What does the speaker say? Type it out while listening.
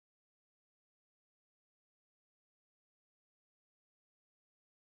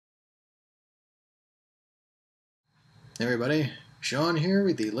Hey everybody, Sean here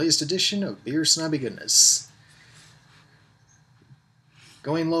with the latest edition of Beer-snobby goodness.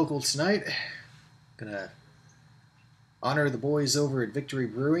 Going local tonight, gonna honor the boys over at Victory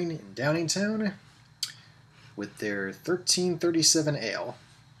Brewing in Downingtown with their 1337 Ale.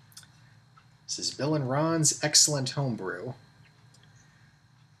 This is Bill and Ron's excellent homebrew.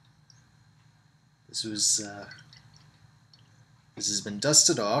 This has been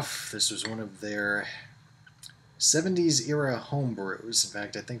dusted off. This was one of their 70s era homebrews. In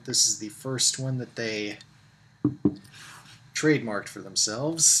fact, I think this is the first one that they trademarked for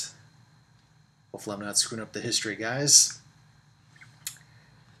themselves. Hopefully I'm not screwing up the history, guys. I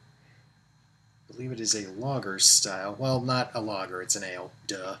believe it is a lager style. Well, not a lager, it's an ale.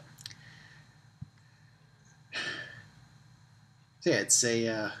 Duh. Yeah, it's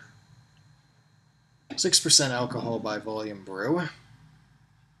a 6% alcohol by volume brew.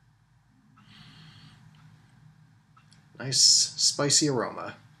 Nice spicy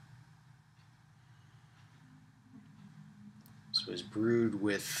aroma. This was brewed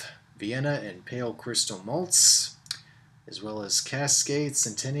with Vienna and pale crystal malts, as well as Cascade,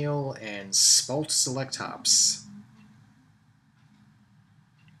 Centennial, and Spalt Select hops.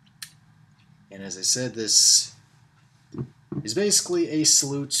 And as I said, this is basically a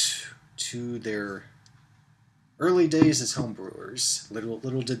salute to their early days as homebrewers.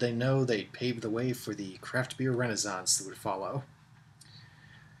 Little did they know they'd pave the way for the craft beer renaissance that would follow.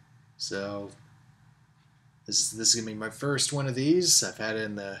 So this is going to be my first one of these. I've had it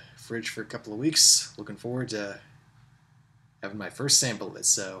in the fridge for a couple of weeks. Looking forward to having my first sample of it.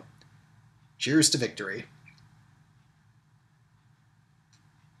 So cheers to victory.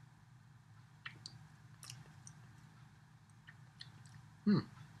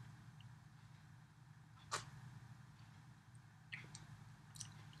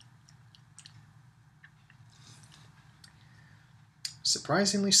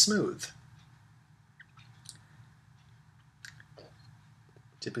 Surprisingly smooth.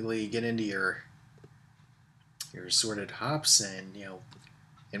 Typically you get into your assorted hops, and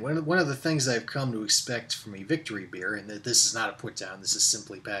one of the things I've come to expect from a victory beer, and this is not a put down, this is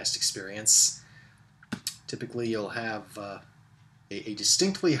simply past experience. Typically you'll have a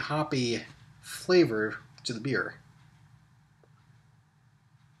distinctly hoppy flavor to the beer.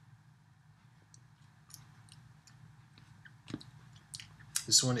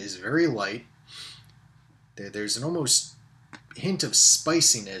 This one is very light. There's an almost hint of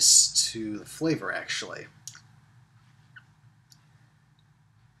spiciness to the flavor, actually.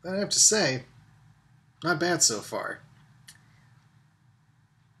 But I have to say, not bad so far.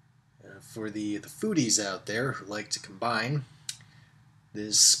 For the foodies out there who like to combine,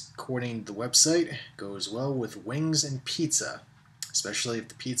 this, according to the website, goes well with wings and pizza, especially if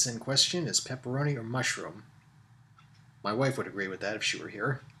the pizza in question is pepperoni or mushroom. My wife would agree with that if she were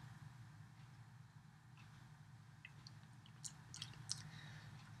here.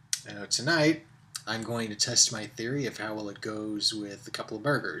 Now, tonight, I'm going to test my theory of how well it goes with a couple of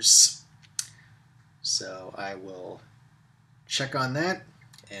burgers. So I will check on that,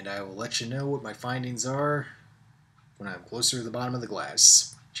 and I will let you know what my findings are when I'm closer to the bottom of the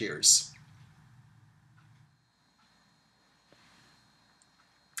glass. Cheers.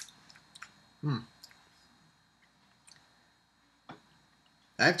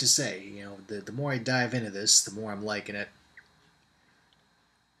 I have to say, the more I dive into this, the more I'm liking it.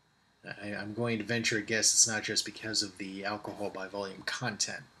 I'm going to venture a guess it's not just because of the alcohol by volume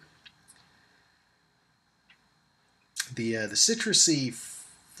content. The citrusy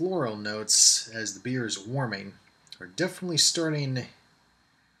floral notes as the beer is warming are definitely starting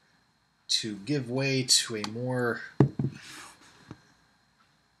to give way to a more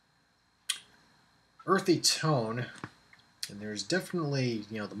earthy tone. And there's definitely,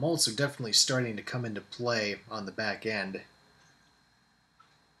 the malts are definitely starting to come into play on the back end.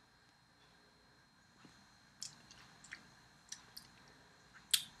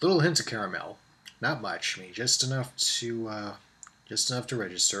 Little hint of caramel, not much. I mean, just enough to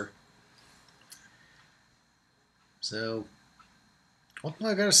register. So, well,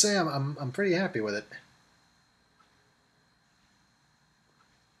 I gotta say, I'm pretty happy with it.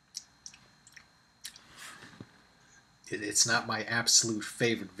 It's not my absolute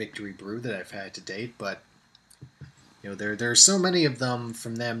favorite victory brew that I've had to date, but there are so many of them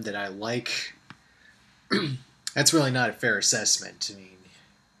from them that I like. That's really not a fair assessment. I mean,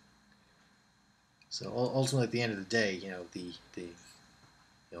 so ultimately, at the end of the day,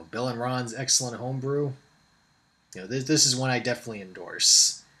 Bill and Ron's excellent homebrew. This is one I definitely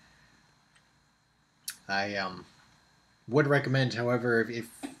endorse. I would recommend, however, if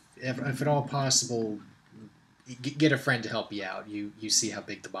at all possible, get a friend to help you out. You see how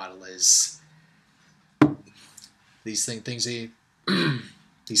big the bottle is. These things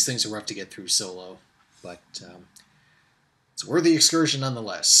these things are rough to get through solo, but it's a worthy excursion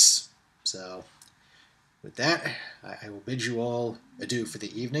nonetheless. So, with that, I will bid you all adieu for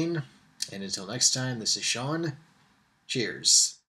the evening, and until next time, this is Sean. Cheers.